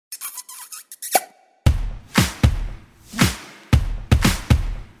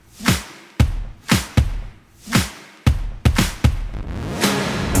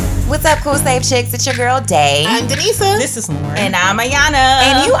what's up, Cool Saved Chicks? It's your girl, Day. I'm Denisa. This is Lauren. And I'm Ayana.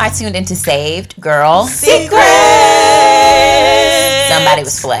 And you are tuned into Saved Girl Secrets. Somebody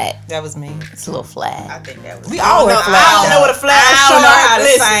was flat. That was me. It's a little flat. I think that was. We all were flat. I don't know what a flat I don't know how to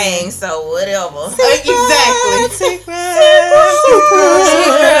listen. sing, so whatever. Exactly.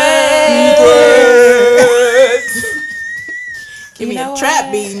 Give me a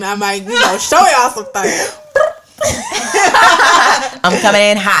trap beat and I might, show y'all some things. I'm coming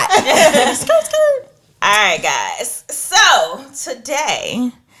in hot. All right, guys. So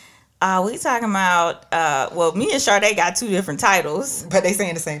today, we talking about. Well, me and Sade got two different titles. But they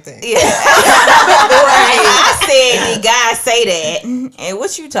saying the same thing. Yeah. Right. I said, did God say that? And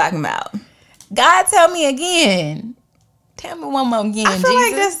what you talking about? God, tell me again. Tell me one more again, I feel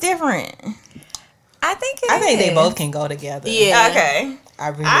Jesus. like that's different. I think I think they both can go together. Yeah. Okay. I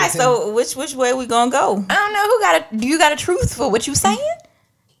really All right. do. So which way we gonna go? I don't know who got a. Do you got a truth for what you saying?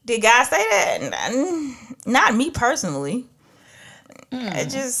 Did God say that? Not me personally. I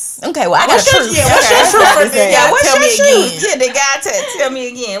just. Okay, well I got a truth. What's your truth for this? Yeah, what's Tell your me truth? again. Yeah, did God tell me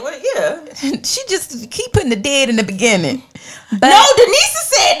again? Well, yeah. She just keep putting the dead in the beginning. But, No, Denisa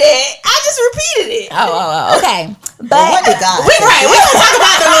said that. I just repeated it. Oh, okay. But What did God say? We're gonna talk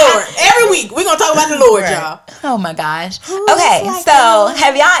about the Lord every week. We're gonna talk about the Lord, y'all. oh my gosh. Okay, so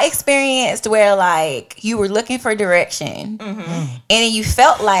have y'all experienced where like you were looking for direction and then you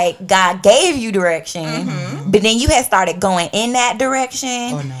felt like God gave you direction, but then you had started going in that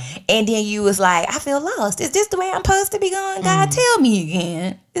direction and then you was like, I feel lost. Is this the way I'm supposed to be going? God, tell me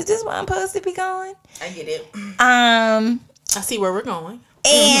again. Is this where I'm supposed to be going? I get it. I see where we're going.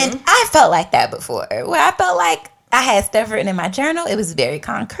 And I felt like that before, where I felt like I had stuff written in my journal. It was very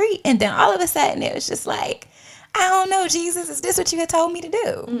concrete. And then all of a sudden, it was just like, I don't know, Jesus, is this what you had told me to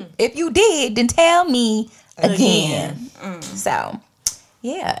do? If you did, then tell me again. So,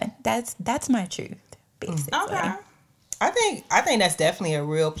 yeah, that's my truth, basically. Okay. I think that's definitely a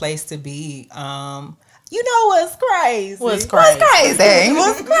real place to be. You know what's crazy? What's crazy?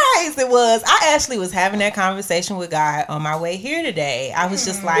 What's crazy was I actually was having that conversation with God on my way here today. I was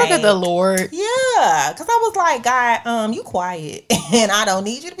just like, Look at the Lord. yeah, because I was like, God, you quiet, and I don't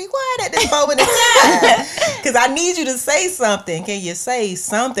need you to be quiet at this moment in time, because I need you to say something. Can you say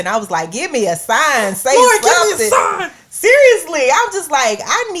something? I was like, give me a sign, say Lord, something. give me a sign. Seriously, I'm just like,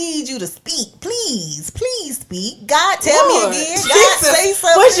 I need you to speak, please speak. God, tell Lord, me again. God, Jesus. say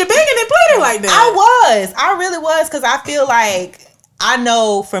something. Was you begging and pleading like that? I really was, because I feel like I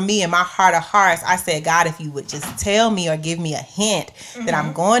know for me in my heart of hearts, I said, God, if you would just tell me or give me a hint that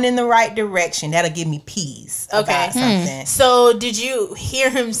I'm going in the right direction, that'll give me peace about something. So did you hear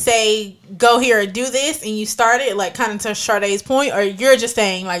him say, go here and do this, and you started, like, kind of to Sade's point, or you're just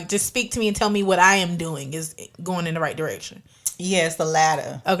saying, like, just speak to me and tell me what I am doing is going in the right direction? Yeah, it's the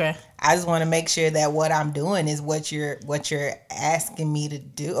latter. Okay. I just want to make sure that what I'm doing is what you're asking me to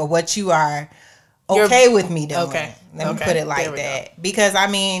do, or what you are okay with me doing. Okay. Let me Okay. put it like There we that. Because I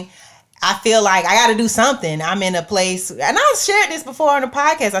mean, I feel like I got to do something. I'm in a place, and I shared this before on the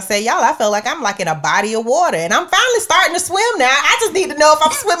podcast. I said, y'all, I feel like I'm like in a body of water, and I'm finally starting to swim now. I just need to know if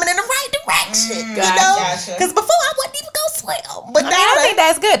I'm swimming in the right direction. Gotcha. Because before I wouldn't even go swim. But I mean, now I think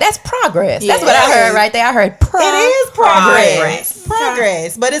that's good. That's progress. That's what I Yeah. heard right there. I heard it is progress.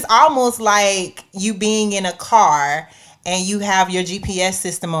 progress. But it's almost like you being in a car and you have your GPS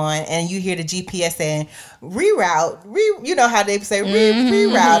system on and you hear the GPS saying reroute, you know how they say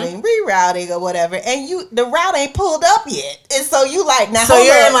rerouting or whatever, and the route ain't pulled up yet, and so you like, now So hold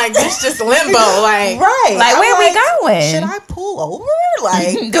you're up. in, like, this just limbo, like, right, Like, I'm where we going? Should I pull over? Like,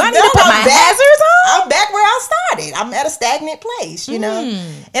 Do I need to put my hazards on? I'm back where I started. I'm at a stagnant place, you know,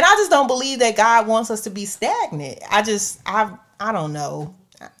 and I just don't believe that God wants us to be stagnant. I don't know.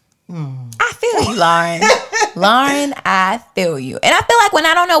 I feel you, Lauren. Lauren, I feel you. And I feel like when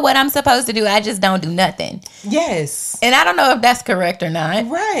I don't know what I'm supposed to do, I just don't do nothing. Yes. And I don't know if that's correct or not.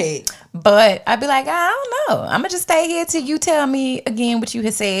 Right. But I'd be like, I don't know. I'm going to just stay here till you tell me again what you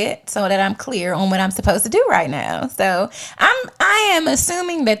had said so that I'm clear on what I'm supposed to do right now. So I am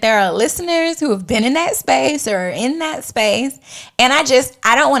assuming that there are listeners who have been in that space or in that space. And I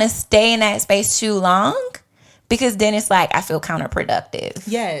don't want to stay in that space too long, because then it's like I feel counterproductive.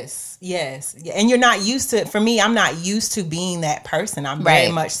 Yes. And you're not used to, for me, I'm not used to being that person. I'm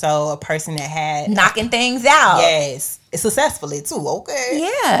very much so a person that had knocking things out. Yes. Successfully too, okay?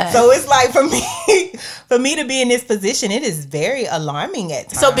 Yeah. So it's like for me to be in this position, it is very alarming at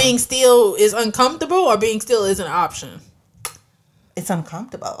times. So being still is uncomfortable, or being still is an option? It's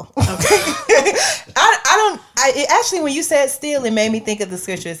uncomfortable. Okay. I Actually, when you said still, it made me think of the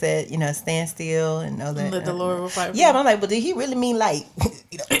scripture that said, stand still and know that. Let the Lord will fight for Yeah, you. but I'm like, but did he really mean like,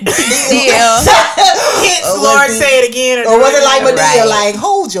 Still. Lord, say it again. Or was it like Medea, Right. like,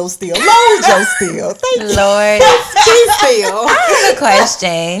 hold your still, load your still. Thank you. Lord. Be still. I have a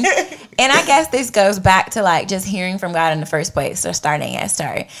question. And I guess this goes back to like just hearing from God in the first place, or starting at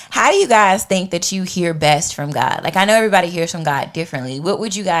start. How do you guys think that you hear best from God? Like, I know everybody hears from God differently. What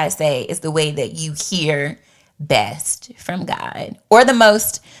would you guys say is the way that you hear best from God? Or the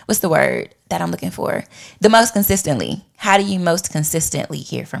most, what's the word that I'm looking for? The most consistently. How do you most consistently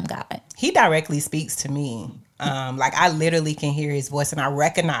hear from God? He directly speaks to me. Like, I literally can hear his voice and I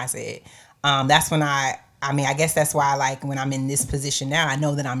recognize it. That's when I guess that's why, like, when I'm in this position now, I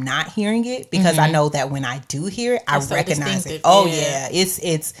know that I'm not hearing it, because I know that when I do hear it, I It's so recognize it. distinctive, Oh yeah.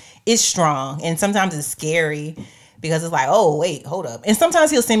 yeah, it's strong, and sometimes it's scary because it's like, oh wait, hold up. And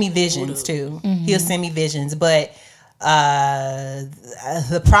sometimes he'll send me visions too. He'll send me visions, but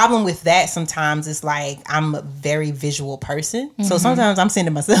the problem with that sometimes is like I'm a very visual person, so sometimes I'm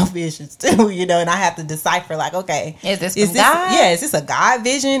sending myself visions too, and I have to decipher like, okay, Is this from God? Yeah, is this a God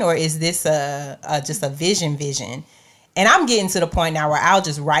vision, or is this just a vision? And I'm getting to the point now where I'll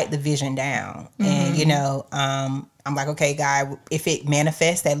just write the vision down, and I'm like, okay, God, if it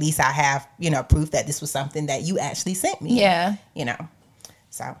manifests, at least I have proof that this was something that you actually sent me. Yeah.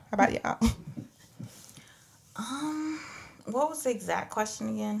 So how about y'all? What was the exact question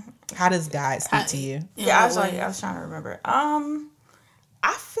again? How does God speak to you? Yeah, I was trying to remember.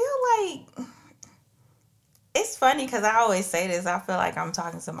 I feel like it's funny because I always say this. I feel like I'm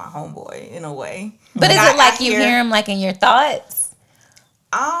talking to my homeboy in a way. But is it like you hear him like in your thoughts?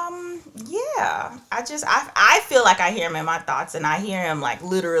 Yeah. I feel like I hear him in my thoughts, and I hear him like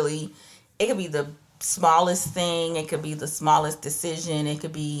literally. It could be the smallest thing. It could be the smallest decision. It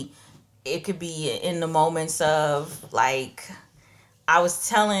could be in the moments of, like, I was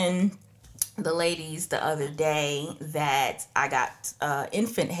telling the ladies the other day that I got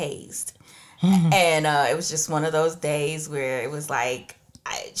infant hazed. And it was just one of those days where it was like,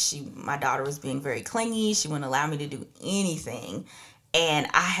 my daughter was being very clingy. She wouldn't allow me to do anything. And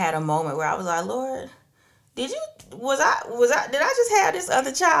I had a moment where I was like, Lord, did I just have this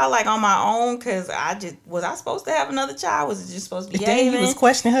other child like on my own? Cause was I supposed to have another child? Was it just supposed to be Then you Yaven? was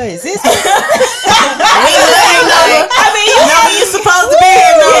questioning her existence. I mean, You're supposed to be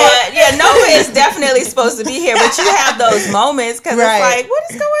here. yeah, Nova is definitely supposed to be here, but you have those moments because Right. it's like, what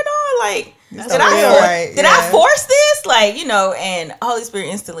is going on? Like, That's did so real, right? I Yeah. force this? Like, and Holy Spirit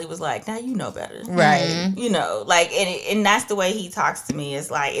instantly was like, now you know better. Right. Like, and that's the way he talks to me.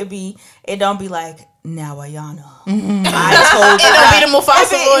 It's like, it don't be like, now Ayana. I told you. It don't be the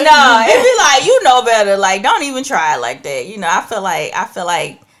Mufasa voice. No, it'd be like, you know better. Like, don't even try it like that. I feel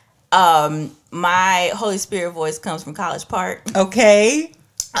like my Holy Spirit voice comes from College Park. Okay.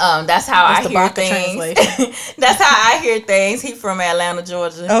 That's how I the hear Baka things. translation. That's how I hear things. He from Atlanta,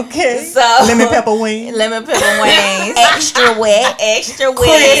 Georgia. Okay. So Lemon pepper wings. lemon pepper wings, Extra wet. extra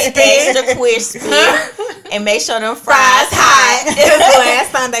wet, extra crispy, and make sure them fries hot.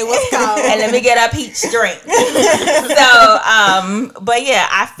 Last Sunday was cold. And let me get a peach drink. So, but yeah,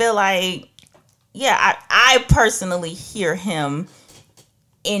 I feel like, I personally hear him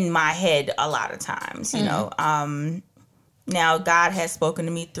in my head a lot of times, you know. Now, God has spoken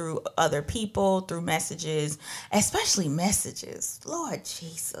to me through other people, through messages, especially messages. Lord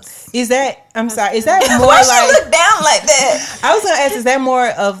Jesus. Is that more Why she like, look down like that? I was going to ask, is that more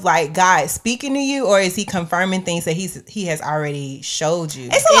of like God speaking to you, or is he confirming things that he has already showed you?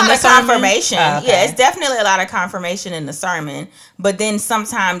 It's a lot the of sermon? confirmation. Okay. Yeah, it's definitely a lot of confirmation in the sermon. But then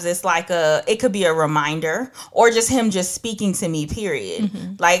sometimes it's like it could be a reminder, or just him just speaking to me, period.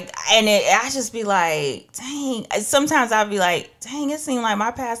 Like, and I just be like, dang. Sometimes I'll be like, dang, it seemed like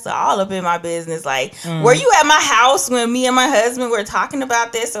my pastor all up in my business. Like, were you at my house when me and my husband were talking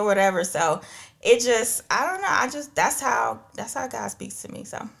about this or whatever? So it just, I don't know. That's how God speaks to me.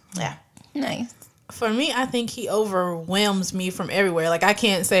 So yeah. Nice. For me, I think he overwhelms me from everywhere. Like, I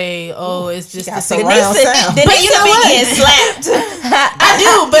can't say, oh, it's just got the some single. round sound. Then But you know be what? getting slapped. I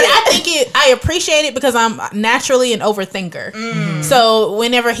do, but I think I appreciate it because I'm naturally an overthinker. So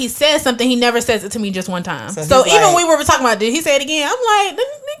whenever he says something, he never says it to me just one time. So So he's even like- when we were talking about, did he say it again? I'm like, the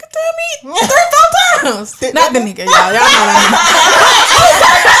nigga tell me 3 4 times. Not the nigga, y'all. Y'all know what I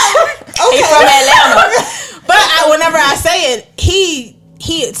mean. He from Atlanta. But whenever I say it, he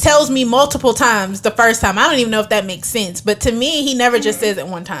tells me multiple times the first time. I don't even know if that makes sense. But to me, he never just says it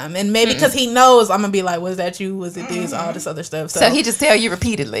one time. And maybe because he knows I'm going to be like, was that you? Was it this? All this other stuff. So he just tell you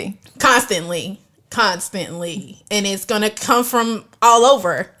repeatedly. Constantly. constantly, and it's gonna come from all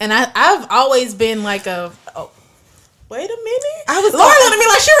over. And I've always been like wait a minute. I was Laura looking at me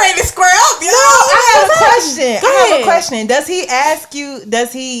like she ready to square up. Yo, I have a question. Go I have ahead. a question. Does he ask you?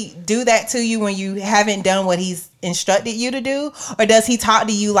 Does he do that to you when you haven't done what he's instructed you to do, or does he talk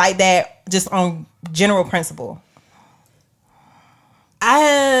to you like that just on general principle?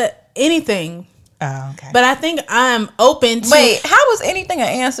 Anything, Oh, okay. but I think I'm open to. Wait, how was anything an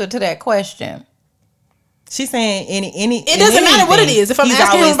answer to that question? She's saying any. It doesn't matter what it is. If I'm He's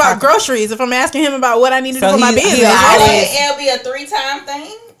asking him always about talking- groceries, if I'm asking him about what I need to do So for my he- business, he always- It'll be a 3-time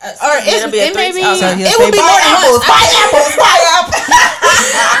thing. Or it may be- So he'll It say, would be buy more than apples, once. buy apples, buy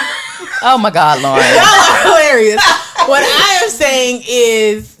apples. Oh my God, Lauren. y'all are hilarious. What I am saying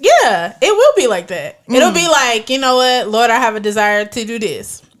is, yeah, it will be like that. It'll be like, you know what, Lord, I have a desire to do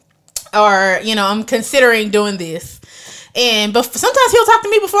this, or I'm considering doing this. But sometimes he'll talk to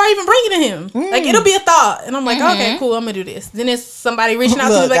me before I even bring it to him. Like, it'll be a thought, and I'm like, okay, cool, I'm gonna do this. Then it's somebody reaching out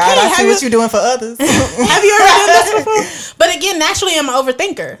to me Look, like, God, hey, I see what you're doing for others. have you ever done this before? But again, naturally, I'm an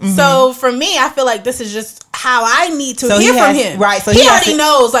overthinker. So for me, I feel like this is just how I need to So hear he from has- him. right, so he he has already to-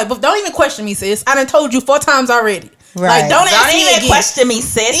 knows. Like, but don't even question me, sis. I done told you 4 times already. Right. Like, don't ask Don't me even again. question me,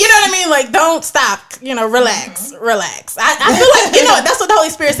 sis. You know what I mean? Like, don't stop. Relax. Relax. I feel like, that's what the Holy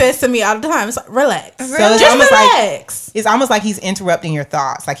Spirit says to me all the time. It's like, relax. So it's Just almost relax. It's almost like he's interrupting your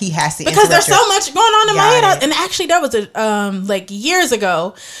thoughts. Like he has to Because there's interrupt so much going on in my Got head. it. And actually, there was like years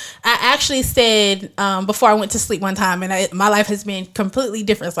ago, I actually said before I went to sleep one time, and my life has been completely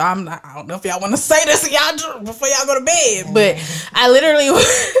different. So I don't know if y'all want to say this before y'all go to bed, but I literally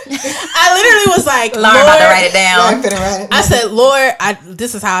was like, Lauren about to write it down. I said, Lord,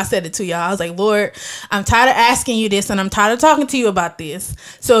 this is how I said it to y'all. I was like, Lord, I'm tired of asking you this, and I'm tired of talking to you about this.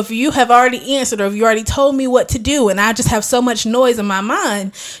 So if you have already answered, or if you already told me what to do, and I just have so much noise in my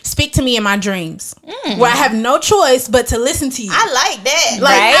mind, speak to me in my dreams, where I have no choice but to listen to you. I like that.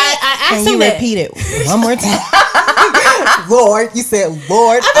 Like, Right? I asked Can him you that. repeat it one more time? Lord, you said,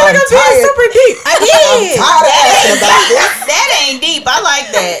 Lord, I feel like I'm being super deep. I did. tired of asking about this. That ain't deep. I like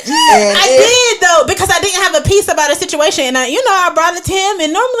that. And I did though, because I didn't have a peace about a situation, and I brought it to him,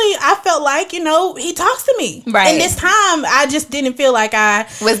 and normally I felt like he talks to me. Right. And this time I just didn't feel like I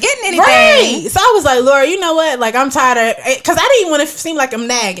Was getting anything. right. So I was like, Lord, you know what? Like, I'm tired of, because I didn't want to seem like I'm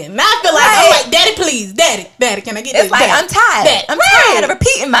nagging. Now I feel like I'm Right. like, Daddy, please, Daddy, can I get It's this? like, Daddy, I'm tired. Daddy. I'm Right. tired of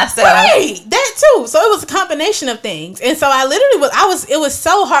repeating myself. Right, that too. So it was a combination of things, and so I literally it was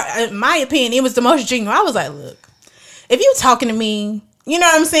so hard. In my opinion, it was the most genuine. I was like, look, if you talking to me, you know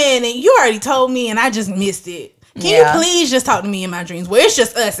what I'm saying, and you already told me, and I just missed it. Can Yeah. you please just talk to me in my dreams? Where it's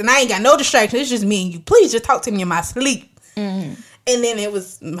just us, and I ain't got no distraction. It's just me and you. Please just talk to me in my sleep. And then it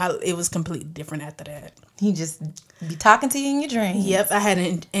was completely different after that. He just be talking to you in your dreams. Yep, I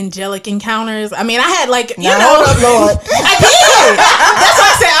had angelic encounters. I mean, I had like Now, hold up, Lord. I did. That's why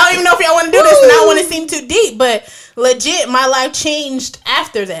I said I don't even know if y'all want to do this, and I don't want to seem too deep, but legit, my life changed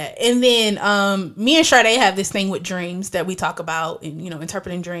after that. And then me and Sade have this thing with dreams that we talk about, and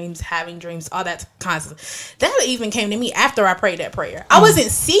interpreting dreams, having dreams, all that concept. That even came to me after I prayed that prayer. I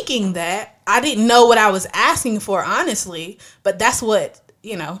wasn't seeking that. I didn't know what I was asking for, honestly, but that's what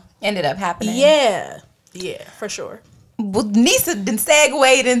Ended up happening. Yeah, for sure. Well, Nisa done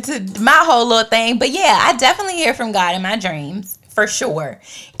segued into my whole little thing. But yeah, I definitely hear from God in my dreams, for sure.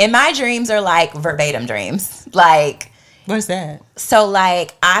 And my dreams are like verbatim dreams. Like, What's that? so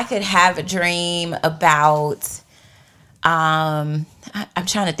like I could have a dream about I'm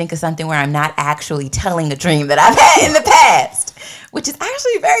trying to think of something where I'm not actually telling a dream that I've had in the past, which is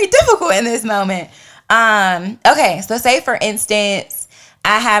actually very difficult in this moment. Okay, so say for instance,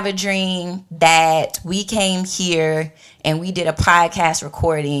 I have a dream that we came here and we did a podcast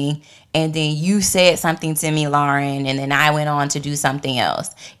recording, and then you said something to me, Lauren, and then I went on to do something else.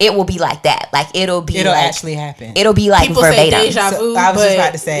 It will be like that. Like it'll like, actually happen. It'll be like People verbatim. say deja vu, So, I was just but,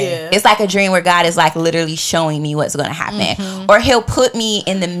 about to say. yeah. It's like a dream where God is like literally showing me what's going to happen. Or he'll put me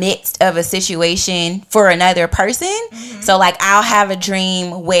in the midst of a situation for another person. So like I'll have a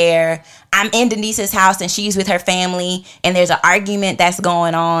dream where I'm in Denise's house and she's with her family and there's an argument that's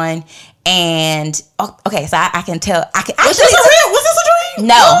going on. And okay, so I can tell. I can Was actually. this a dream?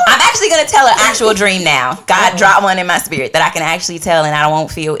 No, I'm actually going to tell an actual dream now. God dropped one in my spirit that I can actually tell and I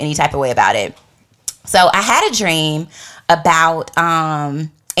won't feel any type of way about it. So I had a dream about an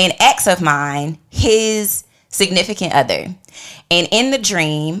ex of mine, his significant other. And in the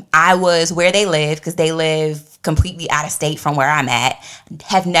dream, I was where they live because they live completely out of state from where I'm at.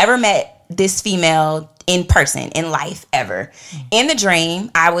 Have never met this female in person, in life, ever. In the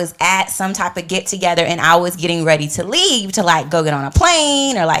dream, I was at some type of get together and I was getting ready to leave to like go get on a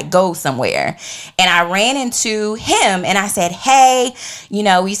plane or like go somewhere. And I ran into him and I said, hey, you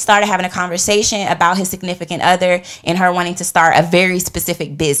know, we started having a conversation about his significant other and her wanting to start a very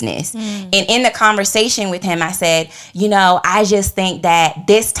specific business. And in the conversation with him, I said, you know, I just think that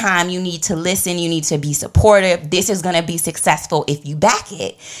this time you need to listen, you need to be supportive. This is going to be successful if you back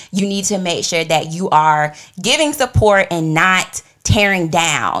it. You need to make sure that you are giving support and not tearing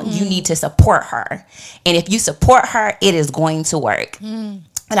down. You need to support her. And if you support her, it is going to work. And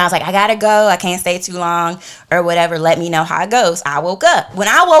I was like, I gotta go. I can't stay too long or whatever. Let me know how it goes. I woke up. When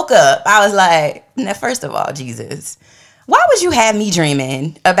I woke up, I was like, now, first of all, Jesus, why would you have me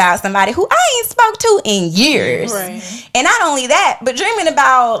dreaming about somebody who I ain't spoke to in years? Right. And not only that, but dreaming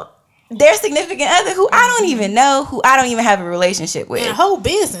about their significant other who I don't even know, who I don't even have a relationship with. And whole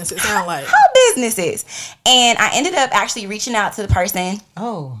business, it sounds like. Whole businesses. And I ended up actually reaching out to the person.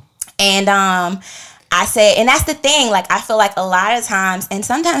 Oh. And I said, and that's the thing, like, I feel like a lot of times, and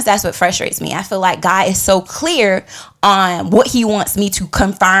sometimes that's what frustrates me. I feel like God is so clear on what he wants me to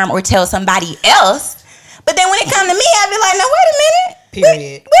confirm or tell somebody else. But then when it comes to me, I be like, no, wait a minute.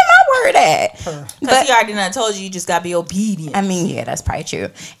 Period. Where my word at? Because he already done told you just gotta be obedient. I mean, yeah, that's probably true.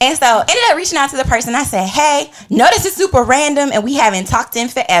 And so ended up reaching out to the person. I said, hey, no, this is super random and we haven't talked in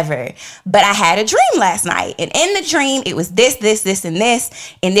forever. But I had a dream last night. And in the dream, it was this, and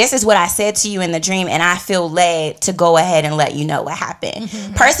this. And this is what I said to you in the dream. And I feel led to go ahead and let you know what happened.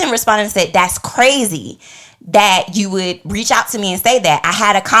 Person responded and said, that's crazy that you would reach out to me and say that. I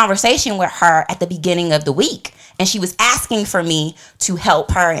had a conversation with her at the beginning of the week. And she was asking for me to help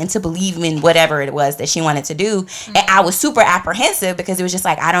her and to believe in whatever it was that she wanted to do. And I was super apprehensive because it was just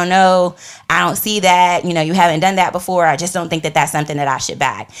like, I don't know. I don't see that. You know, you haven't done that before. I just don't think that that's something that I should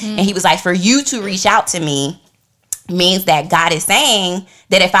back. And he was like, for you to reach out to me means that God is saying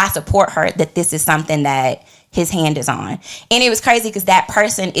that if I support her, that this is something that his hand is on. And it was crazy because that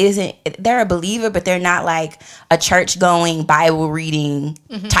person they're a believer, but they're not like a church going, Bible reading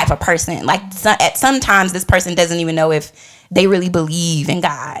type of person. Like sometimes this person doesn't even know if they really believe in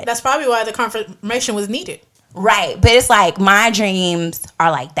God. That's probably why the confirmation was needed. Right. But it's like my dreams are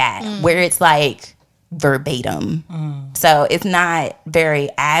like that, where it's like verbatim. So it's not very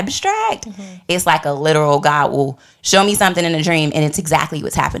abstract. It's like a literal God will show me something in a dream and it's exactly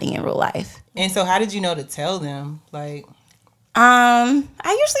what's happening in real life. And so how did you know to tell them? Like, I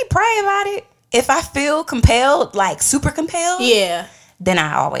usually pray about it. If I feel compelled, like super compelled, Yeah. then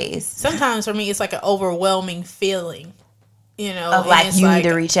I always Sometimes for me, it's like an overwhelming feeling, you know, of like and it's you need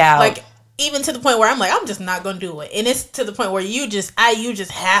to reach out. Like even to the point where I'm like, I'm just not gonna do it, and it's to the point where you just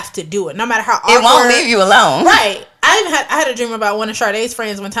have to do it, no matter how awkward. it won't leave you alone. Right. I had a dream about one of Sade's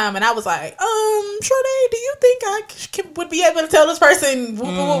friends one time, and I was like, Sade, do you think I would be able to tell this person?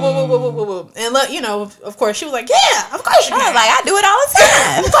 And look, you know, of course, she was like, yeah, of course you I can. was like, I do it all the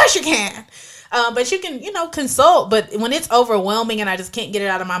time. Of course you can. But you can, you know, consult. But when it's overwhelming and I just can't get it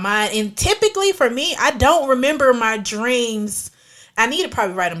out of my mind, and typically for me, I don't remember my dreams. I need to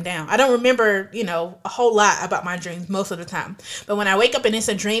probably write them down. I don't remember, you know, a whole lot about my dreams most of the time. But when I wake up and it's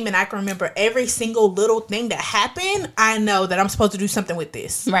a dream and I can remember every single little thing that happened, I know that I'm supposed to do something with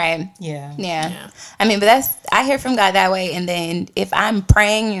this. Right. yeah. I mean, but I hear from God that way. And then if I'm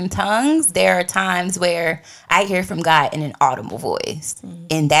praying in tongues, there are times where I hear from God in an audible voice.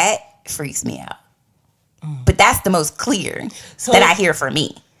 And that freaks me out. But that's the most clear that I hear from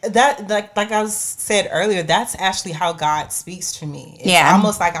me. That like I said earlier, that's actually how God speaks to me. It's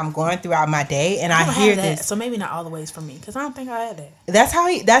almost like I'm going throughout my day and I hear this. So maybe not all the ways for me, because I don't think I had that.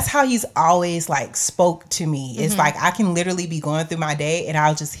 That's how he's always like spoke to me. It's like I can literally be going through my day and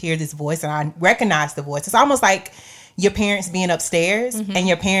I'll just hear this voice and I recognize the voice. It's almost like your parents being upstairs and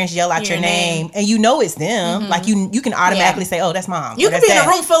your parents yell out your name and you know it's them. Like you can automatically say, oh, that's mom. You can be in a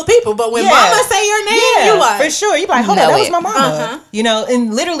room full of people, but when mama say your name, you like, for sure. You like, hold on, that was my mama. Uh-huh. You know,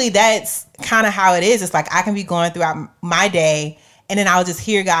 and literally that's kind of how it is. It's like I can be going throughout my day and then I'll just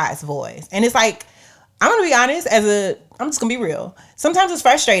hear God's voice. And it's like, I'm gonna be honest, I'm just gonna be real. Sometimes it's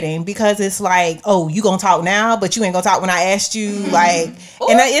frustrating because it's like, oh, you gonna talk now, but you ain't gonna talk when I asked you. Like, and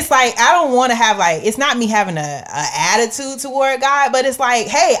it's like, I don't want to have like, it's not me having a attitude toward God, but it's like,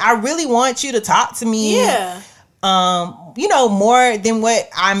 hey, I really want you to talk to me. Yeah. You know, more than what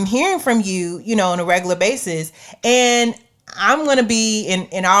I'm hearing from you, you know, on a regular basis. And I'm gonna be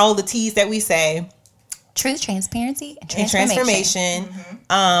in all the T's that we say. Truth, transparency, and transformation.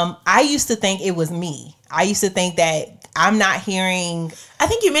 I used to think it was me. I used to think that I'm not hearing. I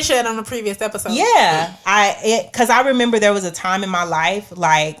think you mentioned that on a previous episode. Yeah, because I remember there was a time in my life,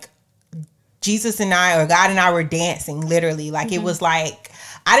 like Jesus and I, or God and I, were dancing, literally. Like, it was like,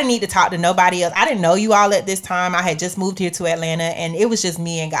 I didn't need to talk to nobody else. I didn't know you all at this time. I had just moved here to Atlanta, and it was just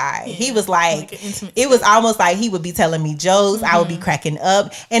me and God. Yeah, he was like it was almost like he would be telling me jokes. I would be cracking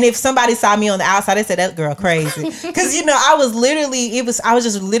up. And if somebody saw me on the outside, they said, that girl crazy. Because, you know, I was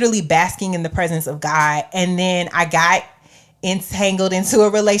just literally basking in the presence of God. And then I got entangled into a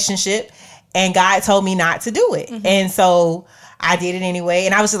relationship, and God told me not to do it. And so I did it anyway.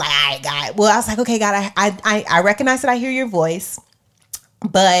 And I was just like, all right, God. Well, I was like, okay, God, I recognize that I hear your voice,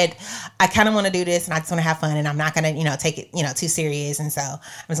 but I kind of want to do this, and I just want to have fun, and I'm not going to, you know, take it, you know, too serious. And so I'm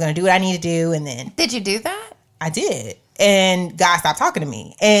just going to do what I need to do. And then did you do that? I did. And God stopped talking to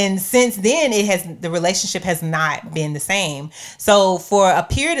me. And since then, the relationship has not been the same. So for a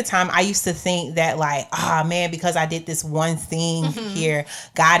period of time, I used to think that, like, oh man, because I did this one thing here,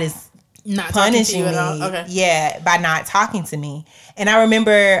 God is not punishing me. Okay. Yeah, by not talking to me. And I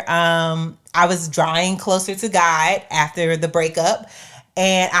remember I was drawing closer to God after the breakup,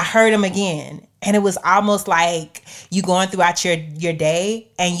 and I heard him again. And it was almost like you going throughout your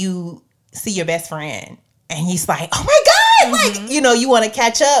day, and you see your best friend, and he's like, oh my God, like, you know, you want to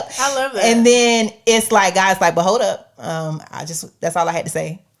catch up. I love that. And then it's like, God's like, but hold up. That's all I had to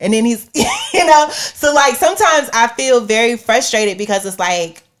say. And then he's, you know, so like sometimes I feel very frustrated because it's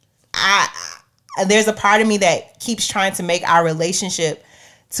like, there's a part of me that keeps trying to make our relationship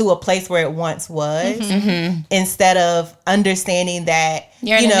to a place where it once was, instead of understanding that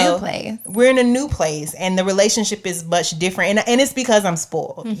you're in a new place. We're in a new place, and the relationship is much different. And it's because I'm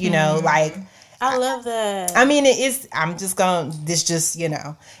spoiled, you know, like, I love that. I mean, you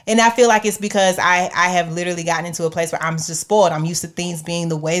know, and I feel like it's because I have literally gotten into a place where I'm just spoiled. I'm used to things being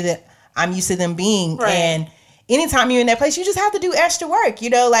the way that I'm used to them being. Right. And anytime you're in that place, you just have to do extra work,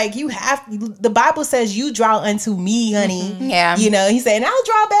 you know, like the Bible says you draw unto me, honey. Yeah. You know, he said, and I'll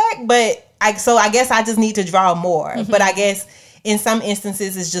draw back, but I guess I just need to draw more. But I guess in some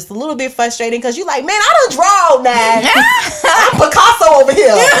instances, it's just a little bit frustrating because you're like, man, I done draw now. I'm Picasso over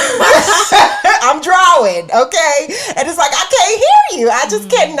here. I'm drawing, okay? And it's like, I can't hear you. I just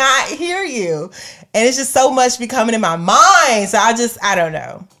cannot hear you. And it's just so much becoming in my mind. So I don't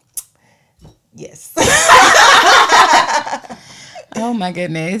know. Yes. Oh my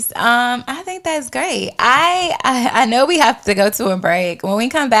goodness. I think that's great. I know we have to go to a break. When we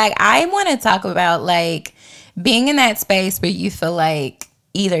come back, I want to talk about like being in that space where you feel like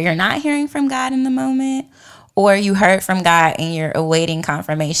either you're not hearing from God in the moment, or you heard from God and you're awaiting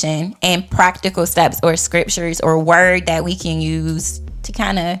confirmation, and practical steps or scriptures or word that we can use to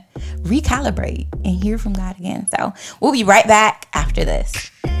kind of recalibrate and hear from God again. So we'll be right back after this.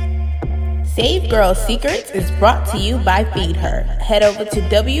 Save Girl Secrets is brought to you by Feed Her. Head over to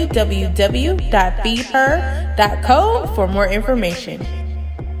www.feedher.co for more information.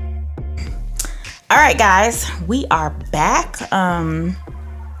 All right, guys, we are back.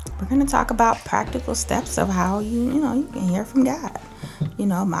 We're going to talk about practical steps of how you can hear from God. You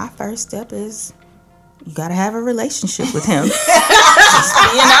know, my first step is you got to have a relationship with him. Just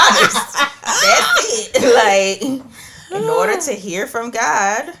being honest. That's it. Like, in order to hear from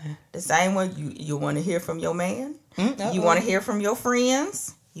God, the same way you want to hear from your man, you want to hear from your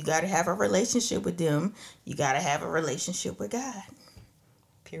friends, you got to have a relationship with them. You got to have a relationship with God.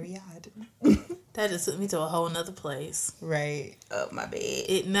 Period. That just took me to a whole nother place. Right. Oh, my bad.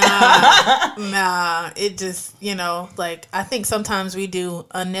 It just, you know, like, I think sometimes we do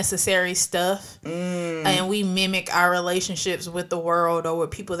unnecessary stuff and we mimic our relationships with the world or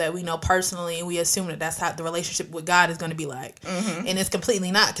with people that we know personally, and we assume that that's how the relationship with God is going to be like. And it's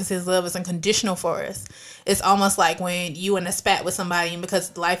completely not, because his love is unconditional for us. It's almost like when you in a spat with somebody, and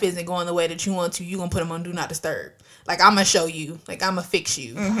because life isn't going the way that you want to, you're going to put them on Do Not Disturb. Like, I'm going to show you. Like, I'm going to fix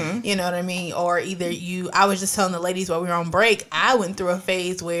you. You know what I mean? Or either I was just telling the ladies while we were on break, I went through a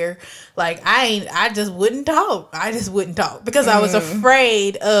phase where, like, I just wouldn't talk. I just wouldn't talk because I was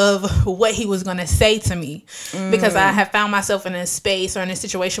afraid of what he was going to say to me. Because I have found myself in a space or in a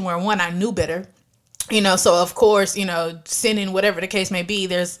situation where, one, I knew better. You know, so of course, you know, sinning, whatever the case may be,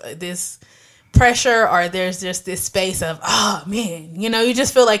 there's this pressure, or there's just this space of, oh man, you know, you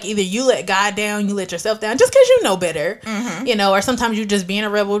just feel like either you let God down, you let yourself down just because you know better, you know, or sometimes you just being a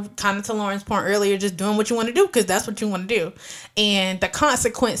rebel, kind of to Lauren's point earlier, just doing what you want to do because that's what you want to do. And the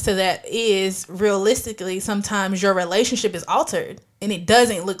consequence to that is, realistically, sometimes your relationship is altered and it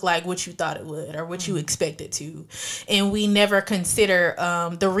doesn't look like what you thought it would or what you expected to. And we never consider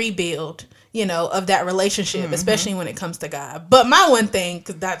the rebuild, you know, of that relationship, especially when it comes to God. But my one thing,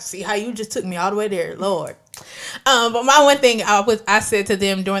 because see how you just took me all the way there, Lord. But my one thing I said to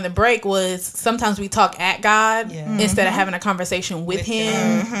them during the break was sometimes we talk at God instead of having a conversation with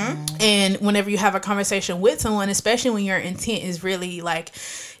Him. And whenever you have a conversation with someone, especially when your intent is really like,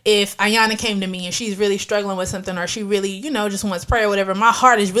 if Ayana came to me and she's really struggling with something, or she really, just wants prayer or whatever, my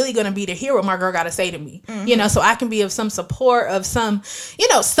heart is really going to be to hear what my girl got to say to me, so I can be of some support, of some,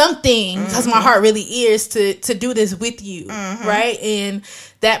 something, because my heart really is to do this with you, right? And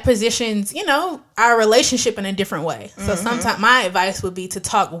that positions, our relationship in a different way. So sometimes my advice would be to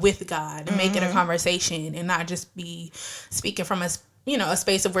talk with God and make it a conversation, and not just be speaking from a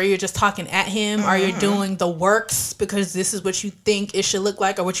space of where you're just talking at Him, or you're doing the works because this is what you think it should look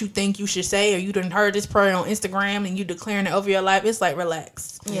like, or what you think you should say, or you done heard this prayer on Instagram and you declaring it over your life. It's like,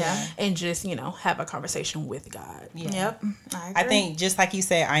 relax. Yeah. And just, have a conversation with God. Yeah. Yep. I think just like you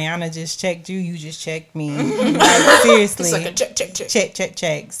said, Ayana just checked you. You just checked me. Like, seriously. It's like a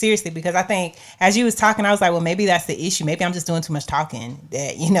check. Seriously, because I think as you was talking, I was like, well, maybe that's the issue. Maybe I'm just doing too much talking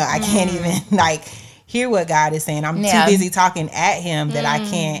that, I can't even hear what God is saying. I'm too busy talking at Him that I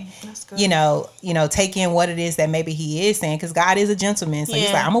can't, take in what it is that maybe He is saying, because God is a gentleman. So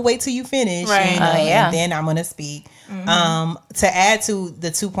He's like, I'm gonna wait till you finish, right. And then I'm gonna speak. To add to the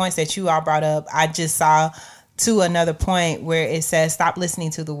 2 points that you all brought up, I just saw another point where it says stop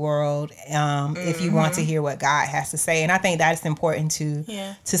listening to the world if you want to hear what God has to say. And I think that's important to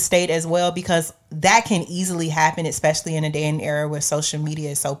state as well, because that can easily happen, especially in a day and era where social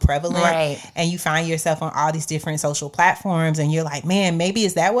media is so prevalent, right? And you find yourself on all these different social platforms, and you're like, man, maybe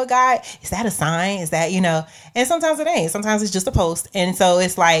is that what God, is that a sign? Is that, and sometimes it ain't. Sometimes it's just a post. And so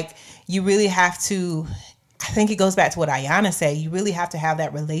it's like, you really have to, I think it goes back to what Ayana said, you really have to have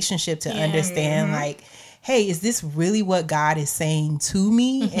that relationship to understand, like, hey, is this really what God is saying to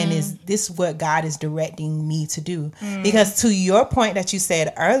me? And is this what God is directing me to do? Because to your point that you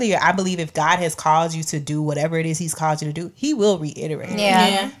said earlier, I believe if God has called you to do whatever it is He's called you to do, He will reiterate.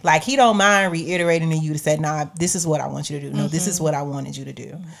 Yeah. Like, He don't mind reiterating to you to say, nah, this is what I want you to do. No, this is what I wanted you to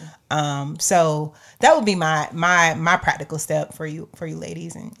do. So that would be my practical step for you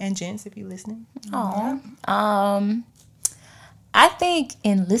ladies and gents, if you're listening. I think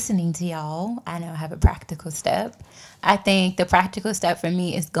in listening to y'all, I now have a practical step. I think the practical step for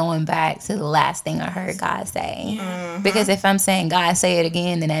me is going back to the last thing I heard God say. Because if I'm saying God say it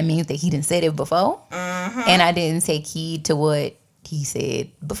again, then that means that He didn't say it before. And I didn't take heed to what He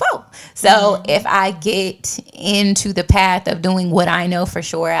said before. So if I get into the path of doing what I know for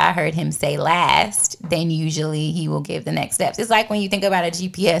sure I heard Him say last, then usually He will give the next steps. It's like when you think about a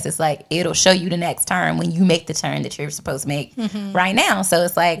GPS, it's like it'll show you the next turn when you make the turn that you're supposed to make right now. So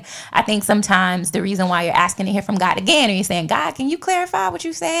it's like, I think sometimes the reason why you're asking to hear from God again, or you're saying, God, can you clarify what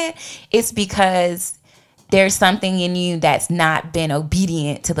you said? It's because there's something in you that's not been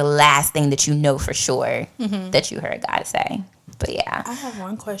obedient to the last thing that you know for sure that you heard God say. But yeah. I have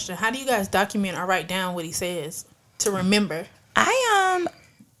one question. How do you guys document or write down what He says to remember?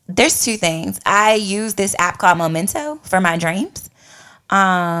 There's two things. I use this app called Memento for my dreams.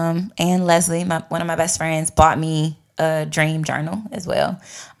 And Leslie, one of my best friends, bought me a dream journal as well.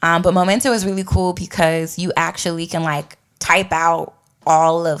 But Memento is really cool because you actually can type out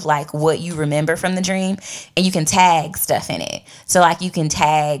all of what you remember from the dream, and you can tag stuff in it. So you can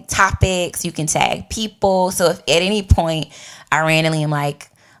tag topics, you can tag people. So if at any point I randomly am like,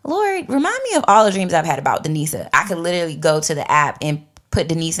 Lord, remind me of all the dreams I've had about Denisa, I could literally go to the app and put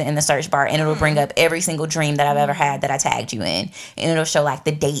Denisa in the search bar, and it'll bring up every single dream that I've ever had that I tagged you in, and it'll show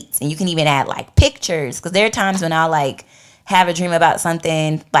the dates, and you can even add pictures, because there are times when I'll have a dream about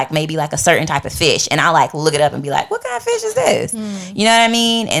something, maybe a certain type of fish, and I look it up and be like, what kind of fish is this? You know what I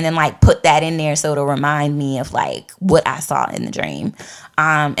mean? And then put that in there so it'll remind me of what I saw in the dream.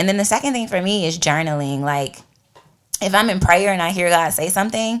 And then the second thing for me is journaling. If I'm in prayer and I hear God say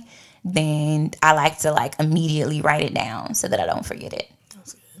something, then I like to immediately write it down so that I don't forget it.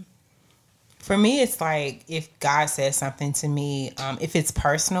 For me, it's if God says something to me, if it's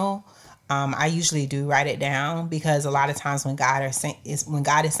personal, I usually do write it down, because a lot of times when God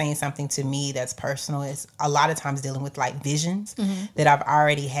is saying something to me that's personal, it's a lot of times dealing with visions that I've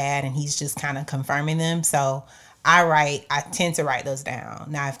already had, and He's just kind of confirming them. So I tend to write those down.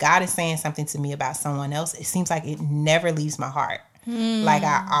 Now, if God is saying something to me about someone else, it seems like it never leaves my heart.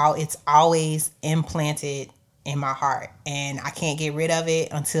 It's always implanted in my heart, and I can't get rid of it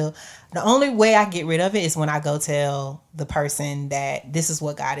until the only way I get rid of it is when I go tell the person that this is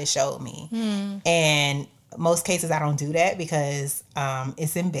what God has showed me. And most cases I don't do that because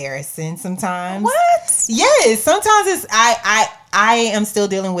it's embarrassing sometimes. What? Yes, sometimes it's I am still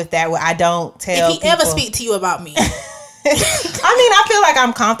dealing with that where I don't tell if he people. ever speak to you about me, I feel like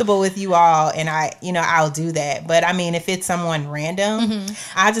I'm comfortable with you all, and I'll do that. But I mean, if it's someone random,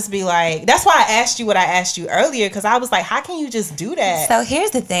 I'll just be like, that's why I asked you what I asked you earlier, because I was like, how can you just do that? So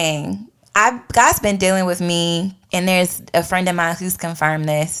here's the thing. God's been dealing with me, and there's a friend of mine who's confirmed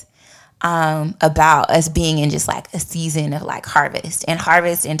this, about us being in just like a season of like harvest, and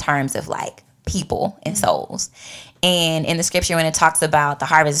harvest in terms of like people and souls. And in the scripture, when it talks about the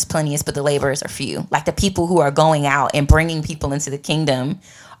harvest is plenteous, but the laborers are few, like the people who are going out and bringing people into the kingdom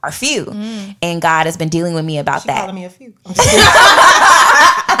are few. And God has been dealing with me about that. Calling me a few.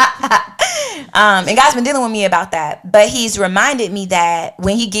 And God's been dealing with me about that. But he's reminded me that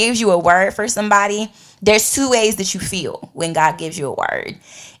when he gives you a word for somebody, there's two ways that you feel when God gives you a word.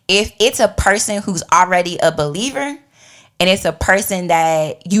 If it's a person who's already a believer, and it's a person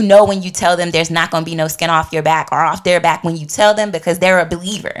that you know when you tell them there's not going to be no skin off your back or off their back when you tell them, because they're a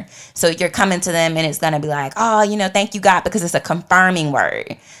believer. So you're coming to them and it's going to be like, oh, thank you, God, because it's a confirming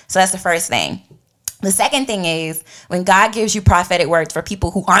word. So that's the first thing. The second thing is when God gives you prophetic words for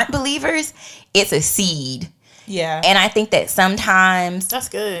people who aren't believers, it's a seed. Yeah. And I think that sometimes that's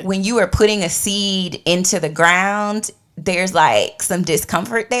good. When you are putting a seed into the ground, there's like some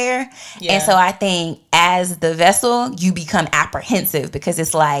discomfort there. Yeah. And so I think as the vessel, you become apprehensive because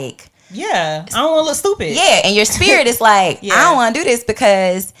it's like, yeah, I don't want to look stupid. Yeah, and your spirit is like, Yeah. I don't want to do this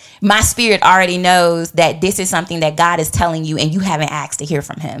because my spirit already knows that this is something that God is telling you and you haven't asked to hear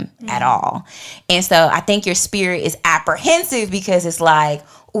from him at all. And so I think your spirit is apprehensive because it's like,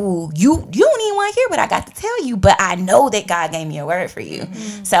 ooh, you don't even want to hear what I got to tell you, but I know that God gave me a word for you.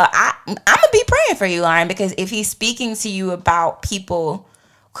 So I'm going to be praying for you, Lauren, because if he's speaking to you about people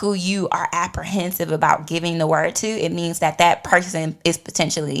who you are apprehensive about giving the word to, it means that that person is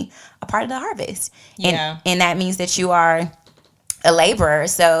potentially a part of the harvest. Yeah. And that means that you are a laborer.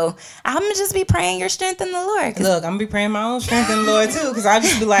 So I'm going to just be praying your strength in the Lord. Look, I'm going to be praying my own strength in the Lord too, because I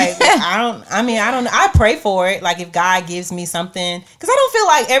just be like, I don't know. I pray for it. Like if God gives me something, because I don't feel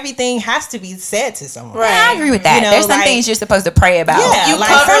like everything has to be said to someone. Right. I agree with that. There's some things you're supposed to pray about. Yeah, You like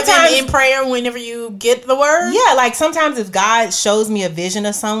cover them sometimes- in prayer whenever you get the word. Yeah, like sometimes if God shows me a vision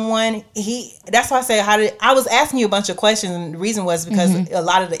of someone, that's why I say I was asking you a bunch of questions, and the reason was because a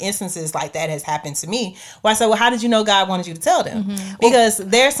lot of the instances like that has happened to me, where I said, well, how did you know God wanted you to tell them? Because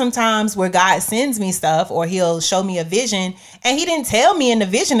there's some times where God sends me stuff, or he'll show me a vision, and he didn't tell me in the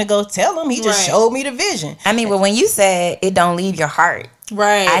vision to go tell him. He just showed me the vision. I mean, but when you said it don't leave your heart,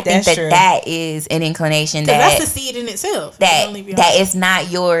 Right. I think That's true. that is an inclination that that's the seed in itself. that Don't leave your that heart. it's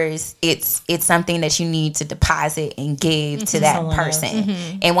not yours. It's something that you need to deposit and give to that Someone else. person.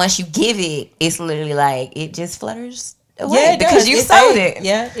 And once you give it, it's literally like it just flutters away Yeah, it because does. you It's sold fake. it.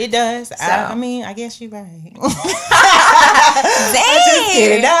 Yeah, it does. So. I mean, I guess you're right. Dang. Just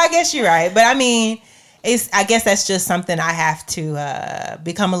kidding. No, I guess you're right. But I mean, I guess that's just something I have to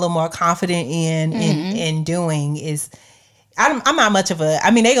become a little more confident in doing is. I'm not much of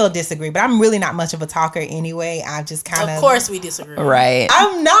I mean, they gonna disagree, but I'm really not much of a talker anyway. I just kind of. Of course we disagree. Right.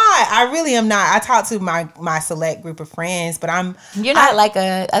 I'm not. I really am not. I talk to my select group of friends, but You're not like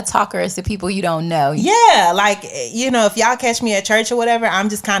a talker as to people you don't know. yeah, like, if y'all catch me at church or whatever, I'm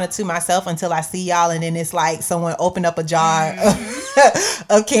just kind of to myself until I see y'all, and then it's like someone opened up a jar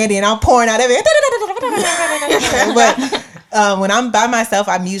of candy and I'm pouring out everything. But when I'm by myself,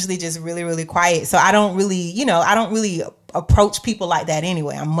 I'm usually just really, really quiet. So I don't really, approach people like that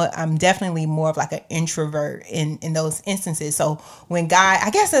anyway. I'm definitely more of like an introvert in those instances. So when God, I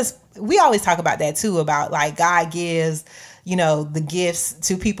guess we always talk about that too, about like God gives the gifts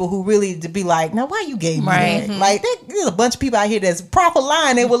to people who really to be like, now why you gave me Right. that? Like there's a bunch of people out here that's proper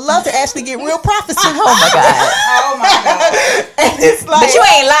line. They would love to actually get real prophecy. Oh my God. Oh my God. And it's like, But you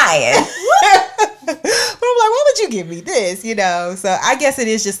ain't lying. but I'm like, why would you give me this? So I guess it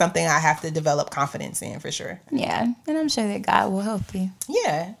is just something I have to develop confidence in for sure. Yeah. And I'm sure that God will help you.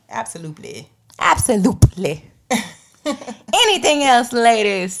 Yeah, absolutely. Absolutely. Anything else,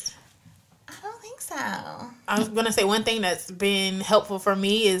 ladies? I don't think so. I was gonna say one thing that's been helpful for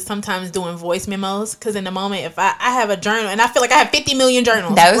me is sometimes doing voice memos, because in the moment, if I have a journal and I feel like I have 50 million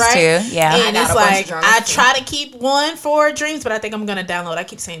journals, Those right? two, yeah. And I got it's a bunch of like journals, I too. try to keep one for dreams, but I think I'm gonna download. I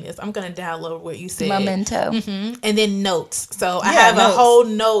keep saying this. I'm gonna download what you said, Memento. and then notes. So I Yeah, have notes. a whole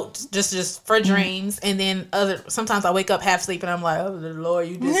note just for dreams, and then sometimes I wake up half asleep and I'm like, oh Lord,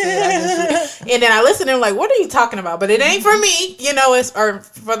 you just said, I just said. And then I listen and I'm like, what are you talking about? But it ain't for me, it's or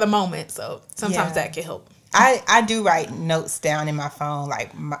for the moment. So sometimes Yeah. that can help. I do write notes down in my phone.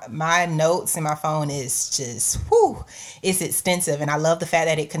 Like my notes in my phone is just it's extensive, and I love the fact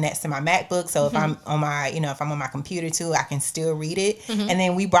that it connects to my MacBook. So if I'm on my if I'm on my computer too, I can still read it. And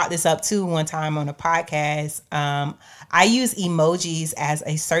then we brought this up too one time on a podcast. I use emojis as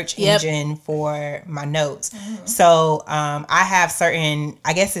a search engine for my notes. So I have certain,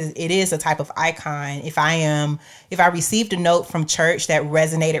 I guess it is a type of icon. If I received a note from church that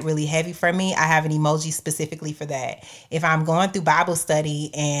resonated really heavy for me, I have an emoji specifically for that. If I'm going through Bible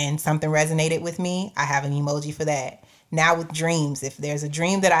study and something resonated with me, I have an emoji for that. Now with dreams, if there's a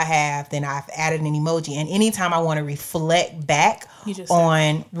dream that I have, then I've added an emoji. And anytime I want to reflect back if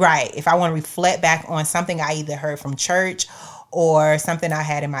I want to reflect back on something I either heard from church or something I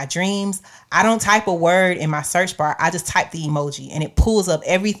had in my dreams, I don't type a word in my search bar. I just type the emoji, and it pulls up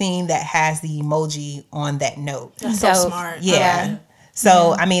everything that has the emoji on that note. That's so smart. Yeah.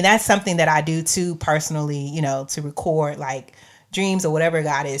 So, I mean, that's something that I do too personally, to record like dreams or whatever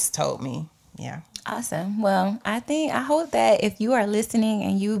God has told me. Yeah. Awesome. Well, I hope that if you are listening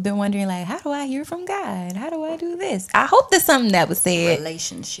and you've been wondering, like, how do I hear from God? How do I do this? I hope that something that was said.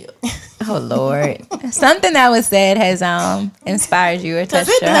 Relationship. Oh, Lord. Something that was said has inspired you or touched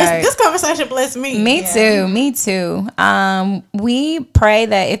your heart. This conversation blessed me. Me too. We pray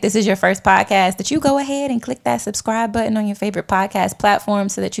that if this is your first podcast, that you go ahead and click that subscribe button on your favorite podcast platform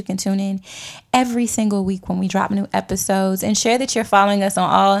so that you can tune in every single week when we drop new episodes, and share that you're following us on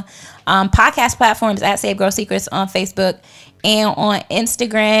all podcast platforms at Save Girl Secrets on Facebook and on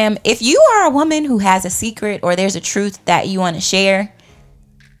Instagram. If you are a woman who has a secret or there's a truth that you want to share,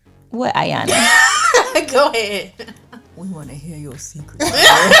 what, Ayana? Go ahead. We want to hear your secret.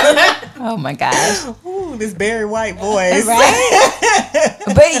 Oh my gosh. Ooh, this Barry White voice. Right?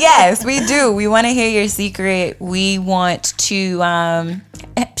 But yes, we do. We want to hear your secret. We want to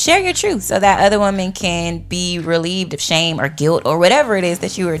share your truth so that other women can be relieved of shame or guilt or whatever it is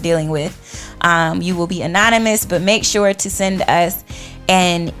that you are dealing with. You will be anonymous, but make sure to send us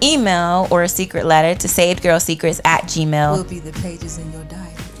an email or a secret letter to savedgirlsecrets@gmail.com. Will be the pages in your diary.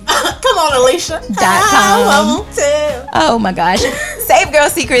 Come on, Alicia. Oh my gosh.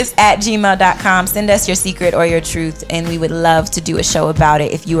 SaveGirlSecrets@gmail.com. Send us your secret or your truth, and we would love to do a show about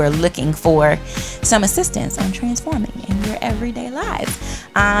it if you are looking for some assistance on transforming in your everyday lives.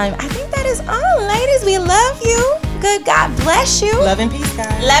 I think that is all, ladies. We love you. Good God bless you. Love and peace,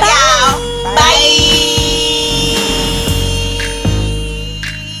 guys. Love y'all. Bye.